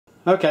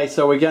Okay,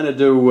 so we're going to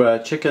do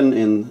chicken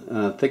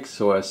in thick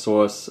soy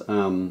sauce,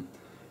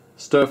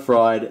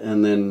 stir-fried,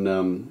 and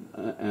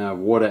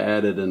then water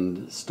added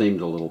and steamed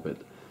a little bit.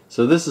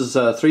 So this is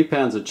 3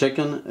 pounds of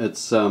chicken.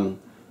 It's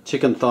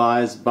chicken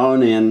thighs,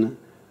 bone in.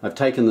 I've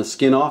taken the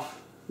skin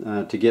off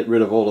to get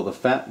rid of all of the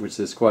fat, which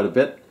is quite a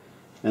bit.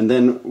 And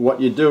then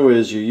what you do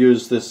is you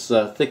use this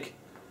thick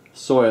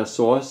soya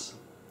sauce,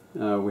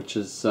 which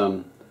is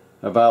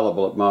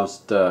available at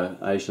most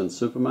Asian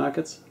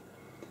supermarkets.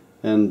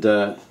 And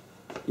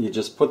you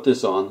just put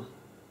this on.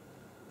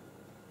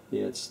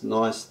 Yeah, it's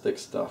nice thick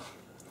stuff.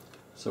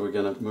 So we're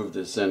going to move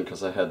this in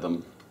because I had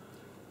them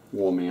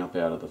warming up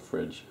out of the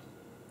fridge.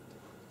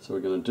 So we're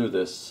going to do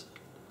this.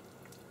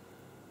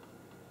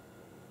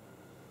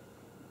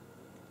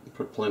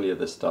 Put plenty of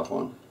this stuff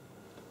on.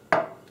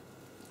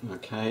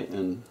 Okay,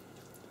 and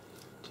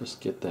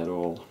just get that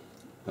all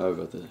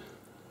over the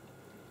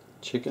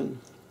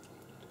chicken.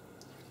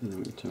 And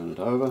then we turn it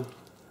over.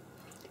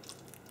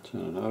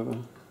 Turn it over.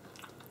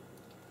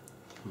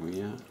 Oh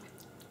yeah.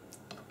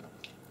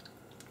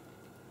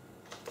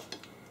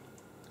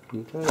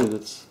 Okay,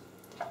 that's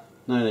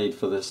no need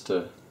for this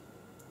to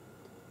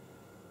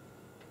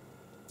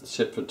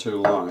sit for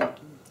too long. It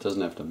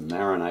doesn't have to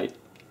marinate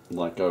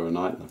like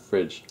overnight in the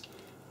fridge,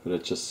 but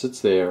it just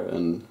sits there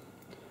and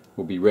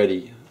will be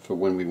ready for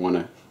when we want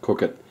to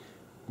cook it,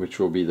 which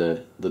will be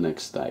the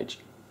next stage.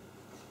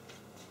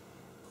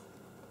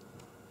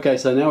 Okay,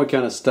 so now we're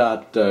going to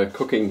start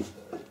cooking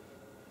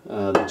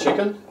the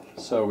chicken.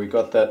 So we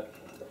got that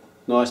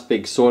nice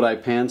big saute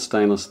pan,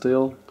 stainless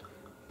steel.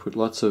 Put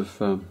lots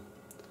of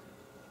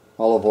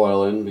olive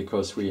oil in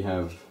because we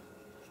have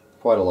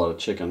quite a lot of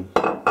chicken.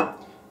 And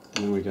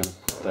then we're going to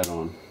put that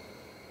on.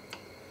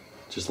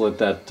 Just let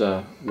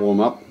that warm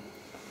up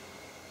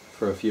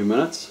for a few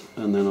minutes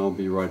and then I'll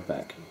be right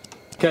back.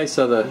 Okay,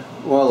 so the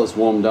oil is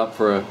warmed up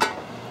for a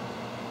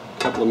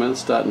couple of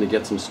minutes, starting to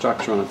get some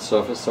structure on its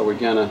surface. So we're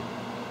going to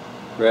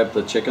grab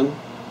the chicken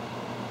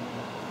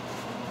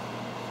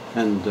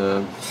and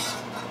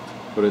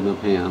put it in the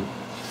pan.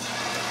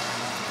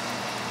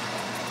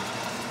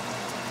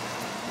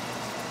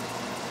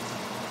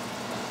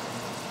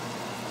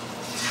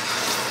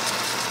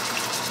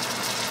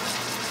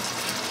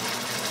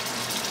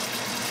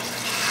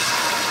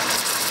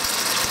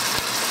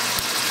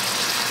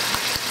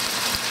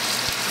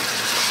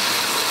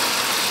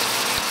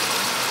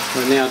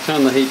 So now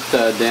turn the heat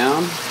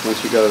down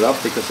once you got it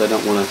up, because I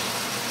don't want to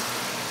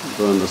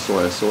burn the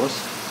soy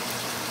sauce.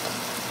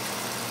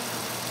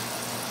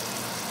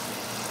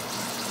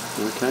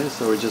 Okay,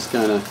 so we're just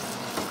going to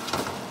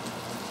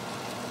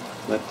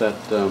let that,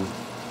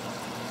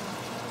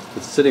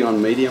 it's sitting on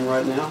medium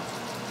right now,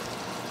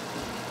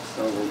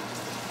 so we'll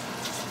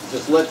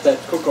just let that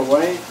cook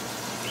away.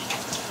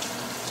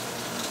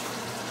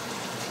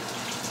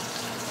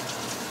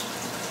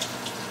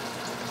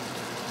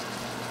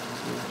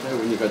 Okay,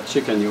 when you've got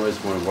chicken, you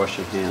always want to wash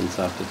your hands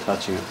after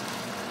touching it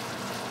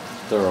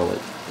thoroughly.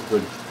 A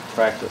good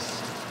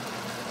practice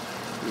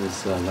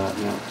is that.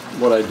 Now,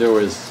 what I do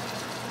is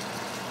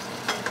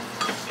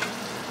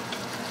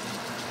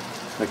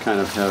I kind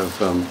of have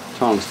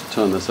tongs to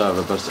turn this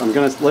over, but I'm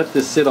going to let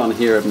this sit on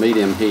here at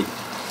medium heat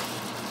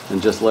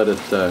and just let it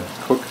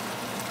cook,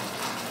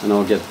 and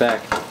I'll get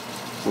back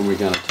when we're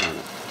going to turn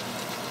it.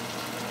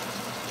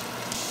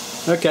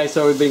 Okay,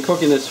 so we've been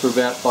cooking this for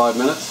about 5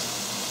 minutes,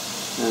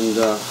 and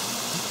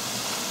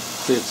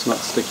see, it's not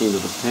sticking to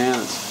the pan,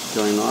 it's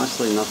going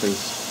nicely,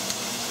 nothing's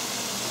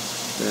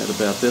bad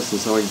about this. And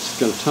so I'm just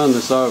going to turn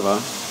this over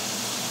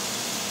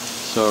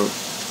so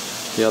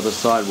the other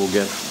side will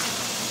get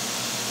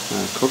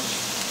cooked.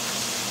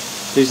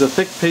 These are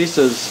thick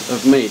pieces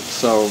of meat,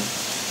 so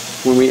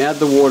when we add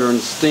the water and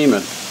steam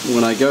it,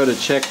 when I go to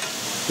check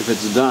if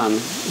it's done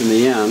in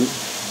the end,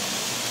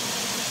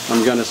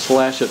 I'm going to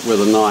slash it with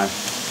a knife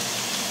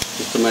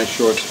just to make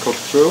sure it's cooked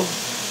through.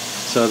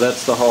 So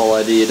that's the whole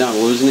idea. You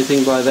don't lose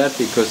anything by that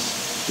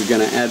because you're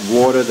going to add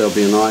water. There'll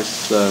be a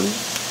nice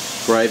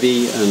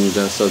gravy, and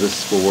so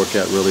this will work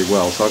out really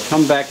well. So I'll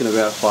come back in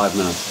about 5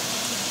 minutes.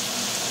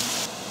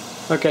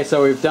 Okay,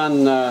 so we've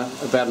done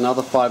about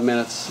another 5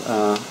 minutes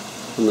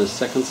from the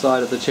second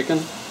side of the chicken.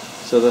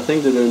 So the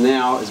thing to do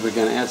now is we're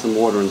going to add some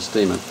water and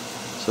steam it.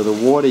 So the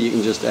water you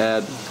can just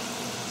add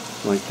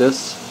like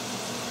this,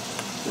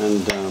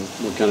 and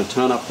we're going to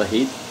turn up the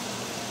heat.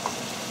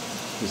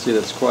 You see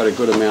that's quite a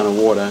good amount of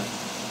water.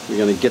 We're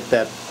going to get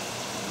that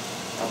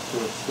up to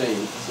its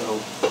steam. So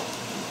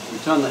we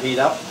turn the heat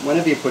up.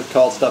 Whenever you put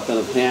cold stuff in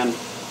a pan,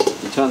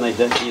 you turn the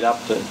heat up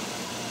to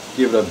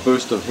give it a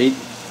boost of heat.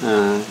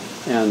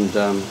 And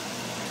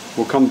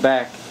we'll come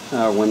back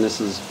when this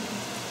is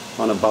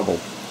on a bubble.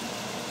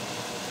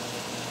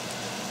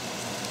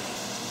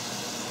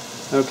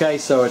 Okay,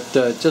 so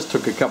it just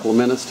took a couple of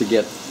minutes to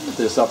get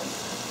this up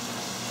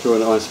to a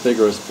nice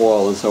vigorous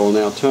boil, and so we'll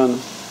now turn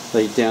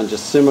the heat down,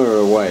 just simmer it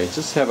away.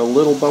 Just have a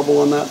little bubble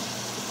on that.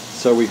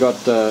 So we got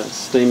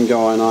steam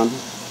going on,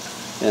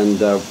 and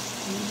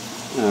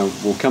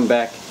we'll come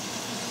back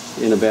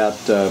in about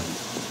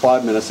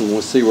 5 minutes and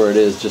we'll see where it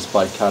is just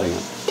by cutting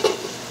it.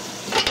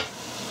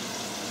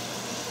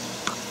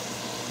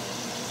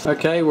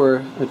 Okay,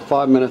 we're at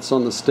 5 minutes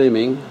on the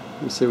steaming.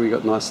 You see we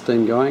got nice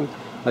steam going.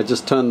 I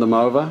just turned them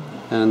over,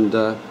 and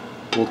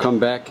we'll come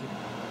back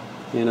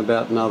in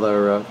about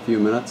another few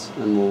minutes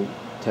and we'll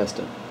test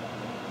it.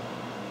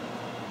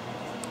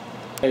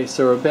 Okay,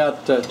 so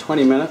about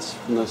 20 minutes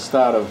from the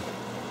start of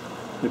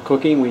the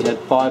cooking. We had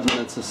 5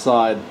 minutes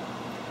aside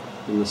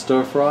in the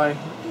stir fry,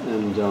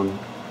 and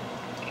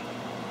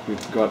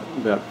we've got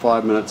about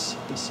 5 minutes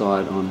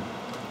aside on.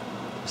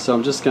 So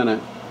I'm just going to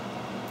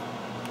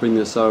bring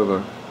this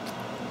over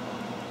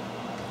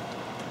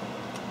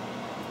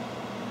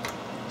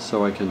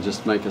so I can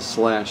just make a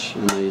slash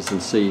in these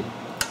and see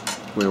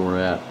where we're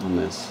at on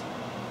this.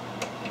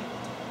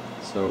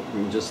 So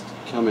we can just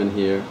come in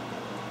here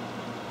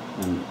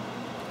and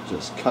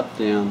just cut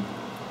down,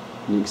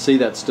 and you can see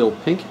that's still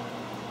pink,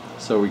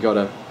 so we got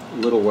a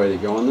little way to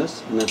go on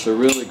this, and that's a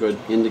really good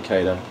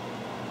indicator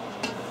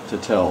to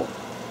tell.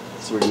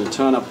 So we're going to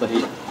turn up the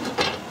heat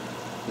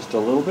just a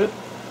little bit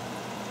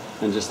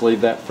and just leave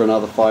that for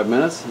another 5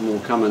 minutes, and we'll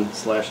come and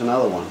slash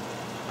another one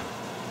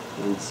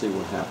and see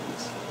what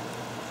happens.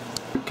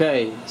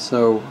 Okay,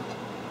 so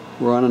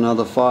we're on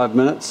another 5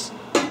 minutes.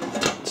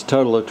 It's a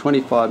total of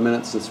 25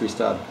 minutes since we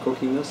started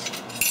cooking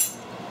this.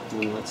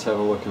 And let's have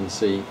a look and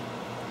see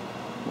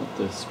what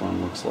this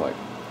one looks like.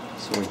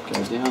 So we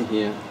go down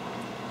here.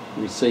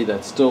 We see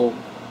that's still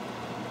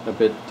a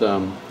bit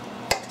to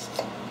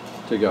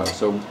go.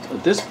 So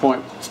at this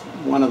point,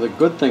 one of the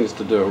good things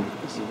to do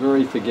is a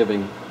very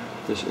forgiving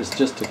dish is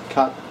just to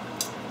cut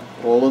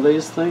all of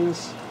these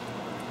things.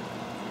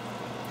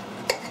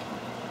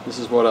 This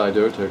is what I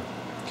do to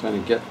kind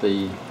of get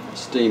the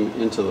steam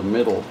into the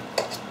middle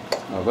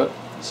of it.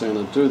 So I'm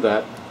going to do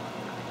that,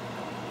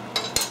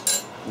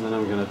 and then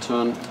I'm going to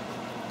turn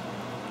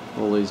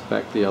all these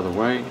back the other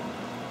way,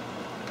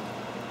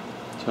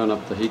 turn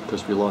up the heat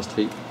because we lost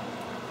heat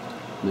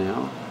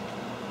now,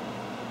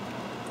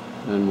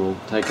 and we'll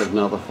take it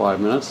another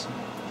 5 minutes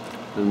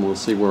and we'll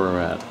see where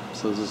we're at.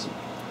 So this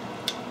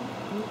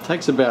it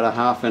takes about a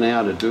half an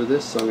hour to do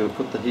this, so I'm going to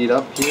put the heat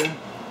up here.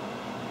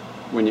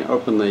 When you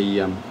open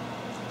the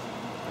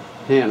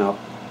pan up,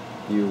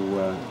 you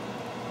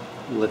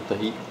let the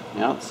heat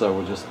out, so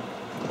we'll just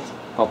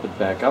pop it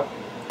back up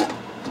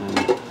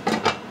and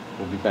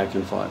we'll be back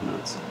in 5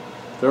 minutes.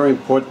 Very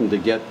important to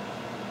get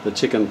the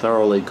chicken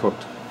thoroughly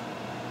cooked.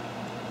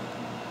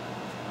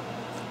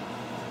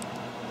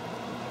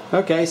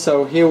 Okay,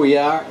 so here we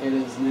are. It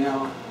is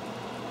now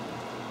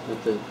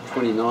at the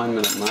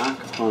 29-minute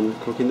mark on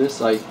cooking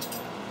this. I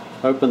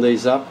opened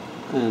these up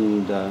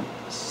and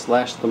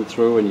slashed them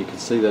through, and you can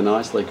see they're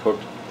nicely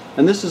cooked.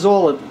 And this is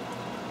all at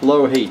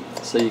low heat,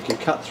 so you can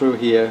cut through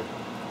here.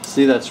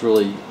 See, that's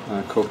really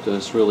cooked, and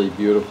it's really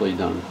beautifully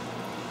done.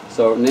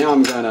 So now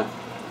I'm going to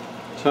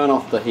turn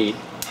off the heat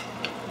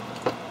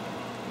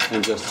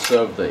and just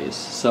serve these.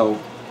 So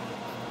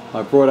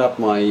I brought up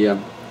my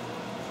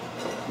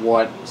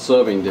white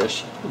serving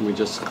dish, and we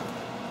just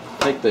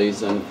take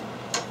these, and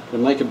it'll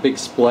make a big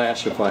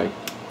splash if I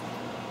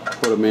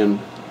put them in,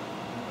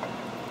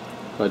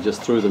 if I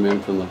just threw them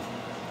in from the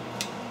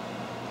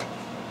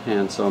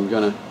pan. So I'm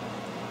going to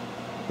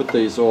put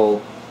these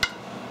all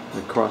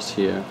across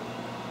here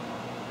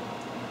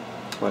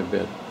by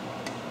bit,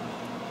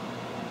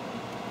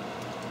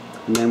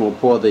 and then we'll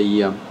pour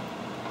the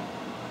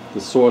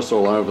sauce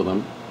all over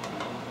them,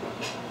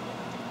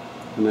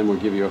 and then we'll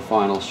give you a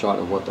final shot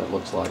of what that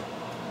looks like.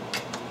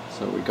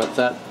 So we got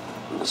that.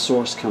 The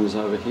sauce comes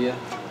over here.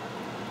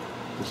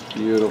 This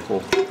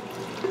beautiful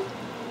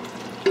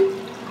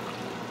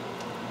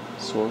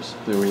sauce.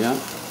 There we are.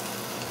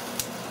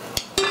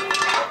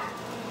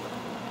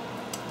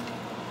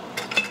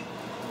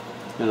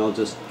 And I'll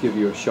just give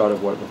you a shot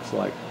of what it looks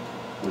like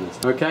when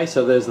it's okay.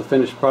 So there's the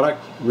finished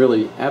product.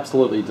 Really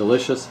absolutely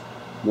delicious,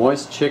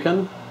 moist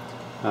chicken.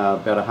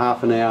 About a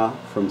half an hour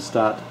from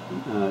start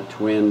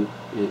to end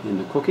in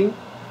the cooking.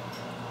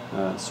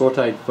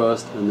 Sauteed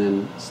first and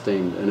then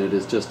steamed, and it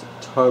is just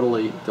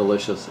totally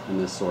delicious in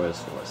this soya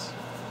sauce.